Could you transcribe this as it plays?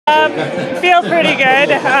Feel pretty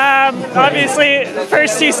good. Obviously, the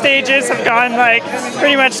first two stages have gone like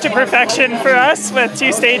pretty much to perfection for us with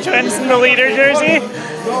 2 stage wins in the leader jersey.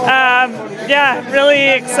 Yeah, really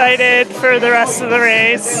excited for the rest of the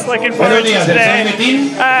race. Looking forward to today.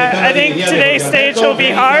 I think today's stage will be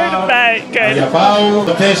hard, but good.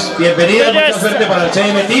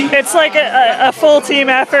 It's like a full team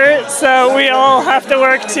effort, so we all have to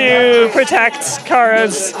work to protect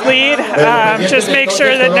Caro's lead. Just make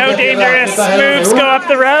sure that no dangerous moves go up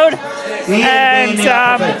the road, and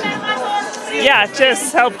yeah,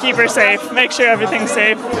 just help keep her safe. Make sure everything's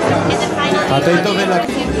safe.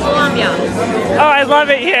 Oh, I love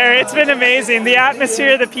it here. It's been amazing. The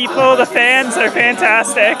atmosphere, the people, the fans are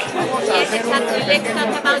fantastic. Yes, exactly. Let's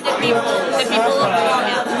talk about the people of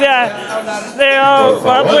Colombia. Yeah, they're all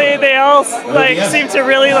lovely. They all seem to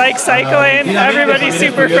really like cycling. Everybody's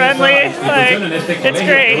super friendly. Like, it's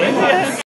great.